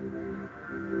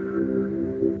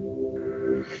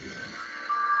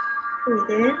 Breathe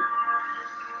in.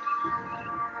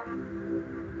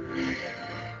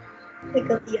 Pick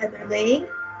up the other leg.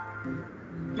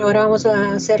 Ahora vamos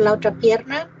a hacer la otra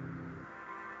pierna.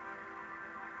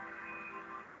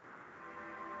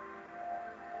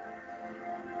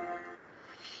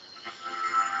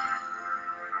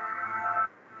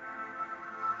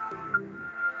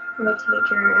 Rotate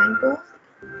your ankles.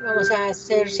 Vamos a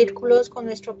hacer círculos con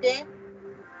nuestro pie,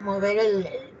 mover el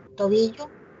tobillo.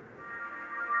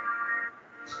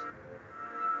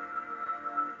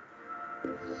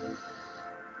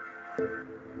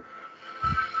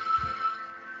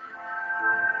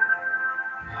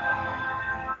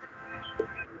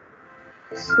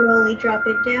 Slowly drop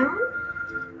it down.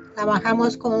 La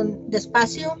bajamos con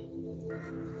despacio.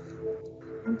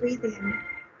 And breathe in.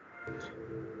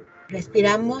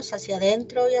 Respiramos hacia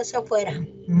adentro y hacia afuera,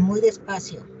 muy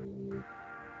despacio.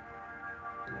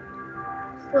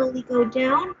 Slowly go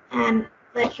down and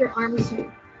let your arms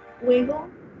wiggle.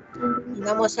 Y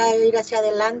vamos a ir hacia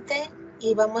adelante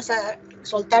y vamos a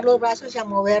soltar los brazos y a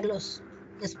moverlos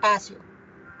despacio.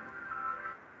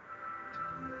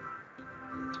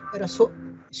 Pero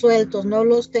sueltos, no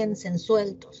los tensen,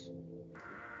 sueltos.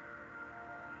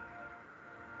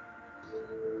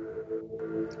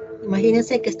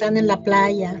 Imagínense que están en la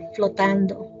playa,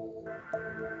 flotando.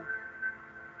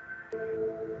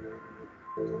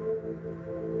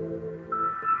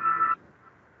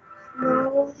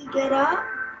 Slowly get up.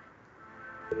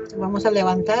 Vamos a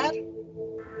levantar.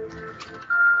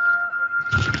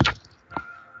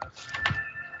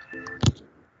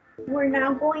 We're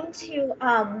now going to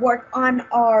work on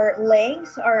our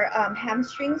legs, our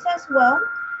hamstrings as well,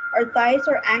 our thighs,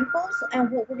 our ankles. And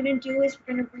what we're going to do is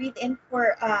we're going to breathe in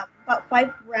for about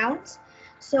 5 rounds.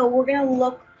 So we're going to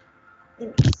look,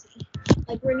 let me see,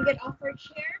 like we're going to get off our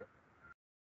chair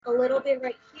a little bit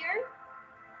right here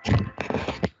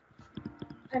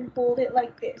and hold it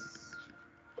like this.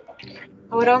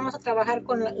 Ahora vamos a trabajar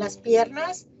con las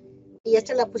piernas y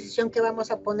esta es la posición que vamos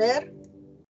a poner.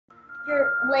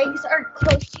 Your legs are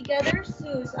close together,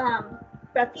 sus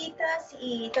patitas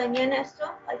y también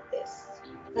esto, like this.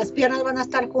 Las piernas van a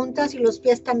estar juntas y los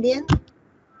pies también.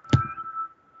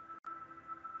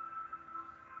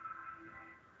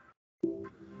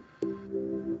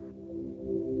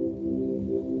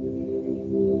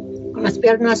 Con las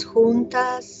piernas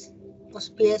juntas, los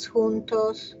pies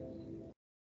juntos.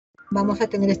 Vamos a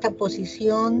tener esta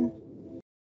posición.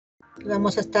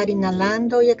 Vamos a estar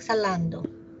inhalando y exhalando.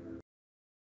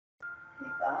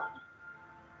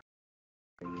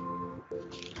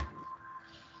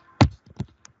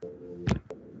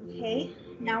 Okay,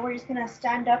 now we're just gonna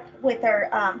stand up with our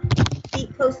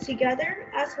feet close together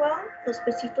as well, los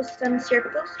besitos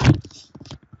semicircles.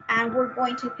 And we're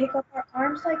going to pick up our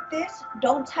arms like this.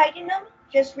 Don't tighten them,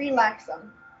 just relax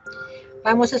them.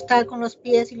 Vamos a estar con los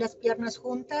pies y las piernas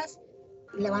juntas,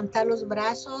 levantar los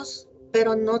brazos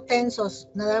pero no tensos,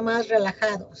 nada más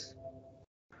relajados.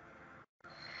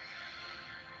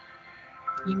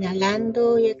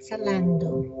 Inhalando y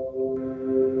exhalando.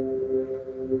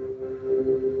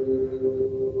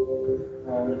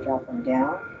 Slowly drop them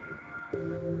down.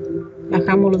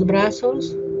 Bajamos los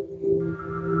brazos.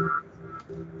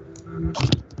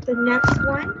 The next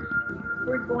one,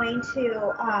 we're going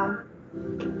to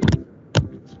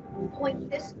point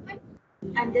this one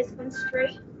and this one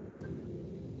straight.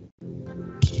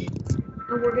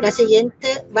 And we're La gonna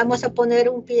siguiente, vamos a poner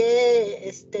un pie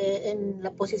en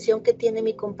la posición que tiene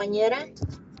mi compañera,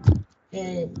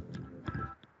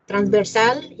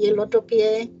 transversal, y el otro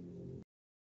pie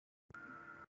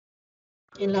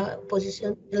en la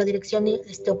posición, en la dirección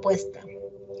opuesta.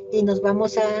 Y nos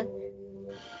vamos a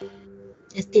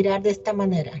estirar de esta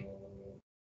manera.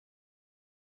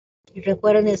 Y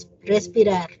recuerden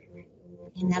respirar,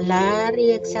 inhalar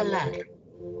y exhalar.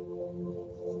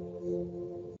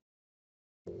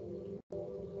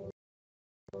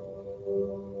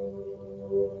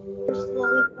 we're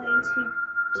slowly going to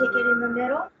take it in the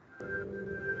middle.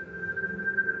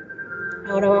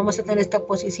 Ahora vamos a tener esta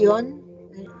posición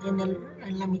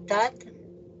en la mitad,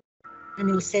 en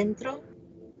el centro.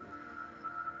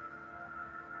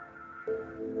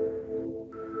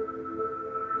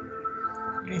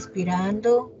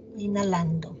 Respirando,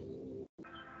 inhalando.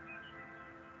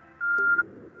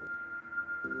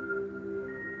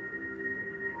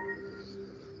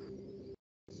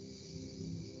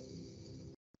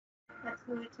 Let's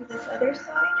move it to this other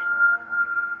side.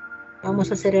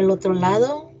 Vamos a hacer el otro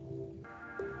lado.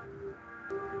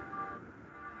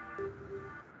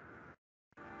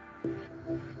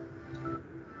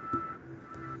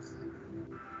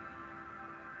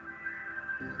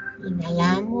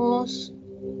 Inhalamos.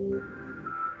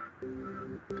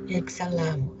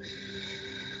 Exhalamos.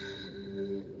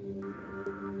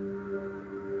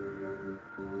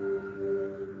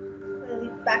 Slowly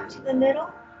back to the middle.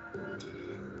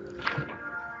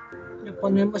 Lo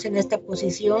ponemos en esta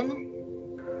posición,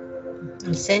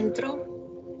 al centro.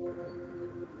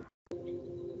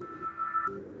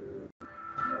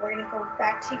 We're gonna go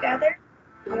back together.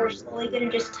 And we're slowly gonna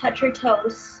just touch our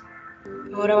toes.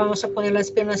 Ahora vamos a poner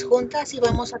las piernas juntas y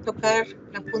vamos a tocar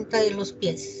la punta de los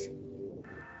pies.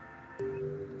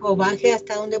 O baje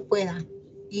hasta donde pueda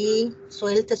y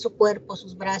suelte su cuerpo,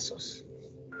 sus brazos.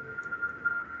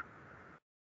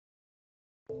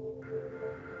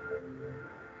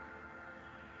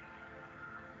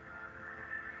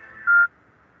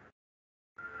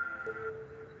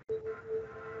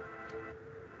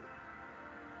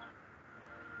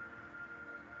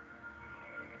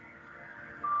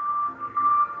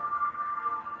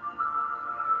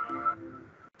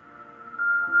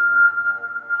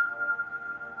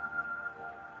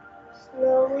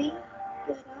 Slowly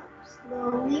get up,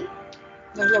 slowly.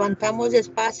 Nos levantamos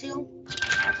despacio.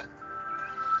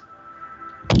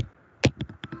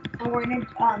 And we're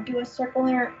gonna do a circle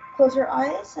here, close your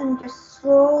eyes and just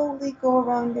slowly go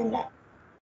around the neck.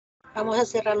 Vamos a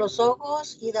cerrar los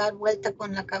ojos y dar vuelta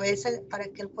con la cabeza para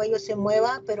que el cuello se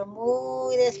mueva, pero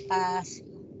muy despacio,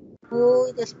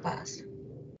 muy despacio.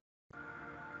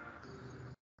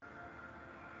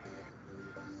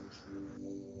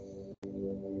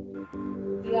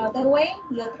 The other way,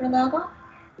 the otro lado.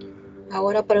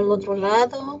 Ahora para el otro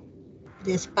lado,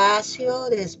 despacio,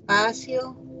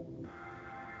 despacio.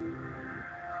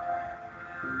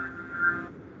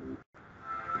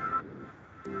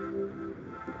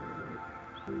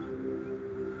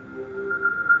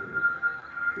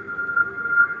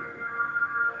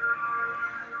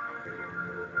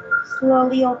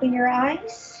 Slowly open your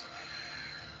eyes.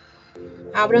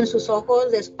 Abran sus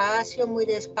ojos despacio, muy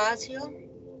despacio.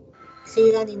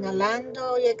 Sigan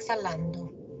inhalando y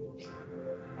exhalando.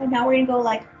 And now we're gonna go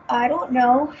like, I don't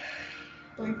know.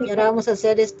 Y ahora vamos a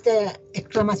hacer esta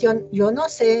exclamación, yo no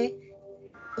sé.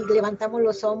 Y levantamos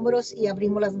los hombros y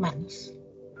abrimos las manos.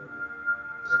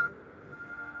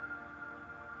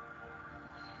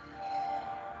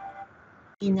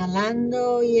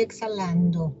 Inhalando y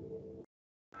exhalando.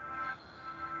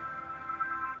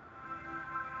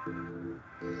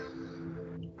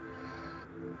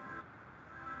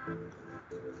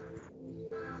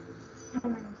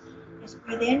 Just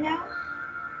breathe in now.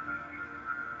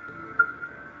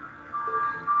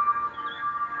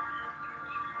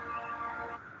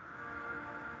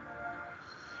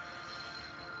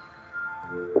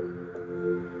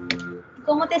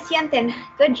 ¿Cómo te sienten?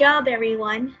 Good job,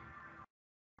 everyone.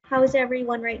 How is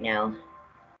everyone right now?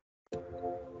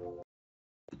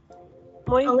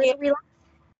 Muy A bien, little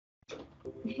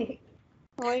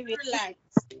muy bien.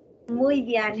 Muy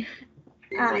bien.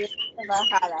 Ah, Muy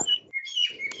relajada.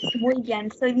 Muy bien.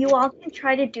 So you all can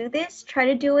try to do this. Try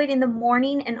to do it in the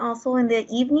morning and also in the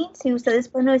evening. Si ustedes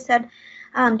pueden hacer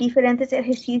diferentes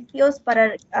ejercicios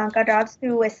para agarrar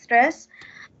su estrés,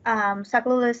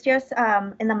 sacarlo de estrés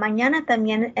en la mañana,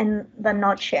 también en la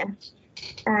noche.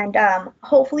 And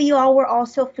hopefully you all were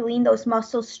also feeling those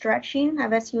muscles stretching. A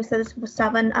ver si ustedes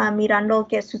estaban mirando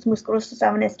que sus músculos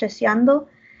estaban estresando.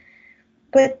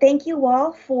 But thank you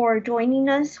all for joining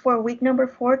us for week number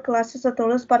 4. Gracias a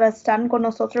todos para estar con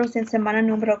nosotros en semana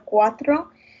número 4.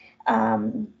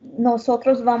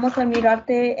 Nosotros vamos a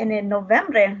mirarte en el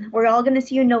noviembre. We're all going to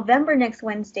see you in November next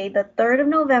Wednesday, the 3rd of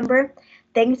November.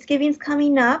 Thanksgiving's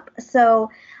coming up, so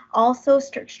also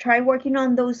try working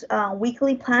on those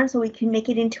weekly plans so we can make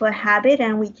it into a habit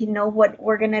and we can know what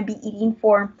we're going to be eating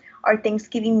for our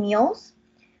Thanksgiving meals.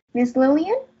 Miss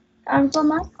Lillian,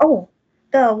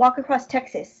 the Walk Across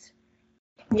Texas.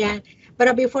 Yeah,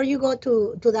 but before you go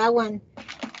to that one,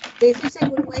 this is a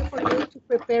good way for you to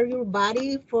prepare your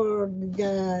body for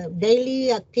the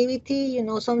daily activity. You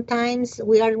know, sometimes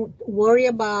we are worried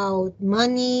about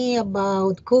money,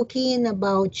 about cooking,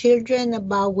 about children,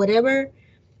 about whatever.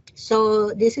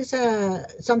 So this is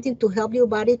something to help your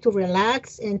body to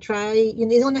relax and try. You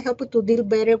know, it's going to help you to deal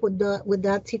better with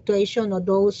that situation or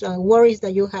those worries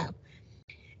that you have.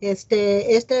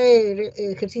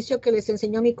 Este ejercicio que les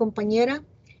enseñó mi compañera,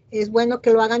 es bueno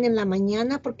que lo hagan en la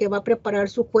mañana porque va a preparar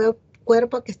su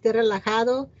cuerpo a que esté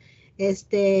relajado,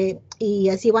 y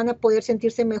así van a poder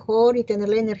sentirse mejor y tener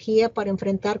la energía para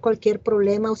enfrentar cualquier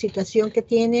problema o situación que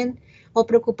tienen o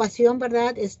preocupación,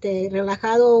 ¿verdad?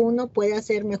 Relajado uno puede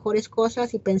hacer mejores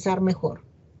cosas y pensar mejor.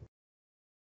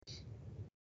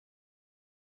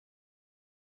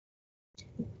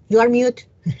 You are mute.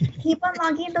 Keep on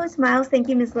logging those miles. Thank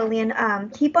you, Ms. Lillian.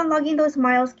 Keep on logging those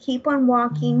miles. Keep on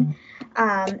walking,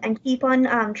 and keep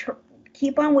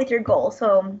on with your goal.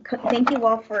 So thank you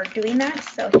all for doing that.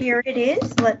 So here it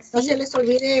is. Let's see. No se les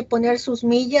olvide poner sus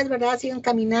millas, ¿verdad? Sigan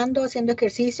caminando, haciendo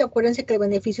ejercicio. Acuérdense que el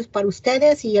beneficio es para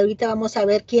ustedes y ahorita vamos a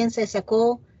ver quién se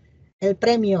sacó el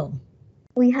premio.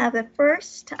 We have the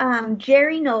first,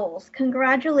 Jerry Knowles.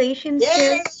 Congratulations,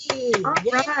 Yay! Jerry. All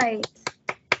right.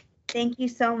 Thank you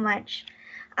so much.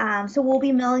 So we'll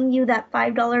be mailing you that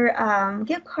 $5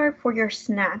 gift card for your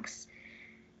snacks.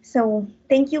 So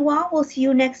thank you all. We'll see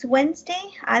you next Wednesday.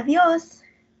 Adiós.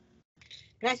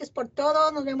 Gracias por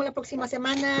todo. Nos vemos la próxima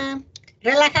semana.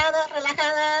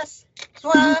 Relajadas.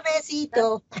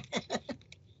 Suavecito.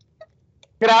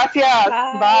 Gracias.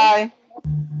 Bye.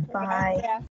 Bye.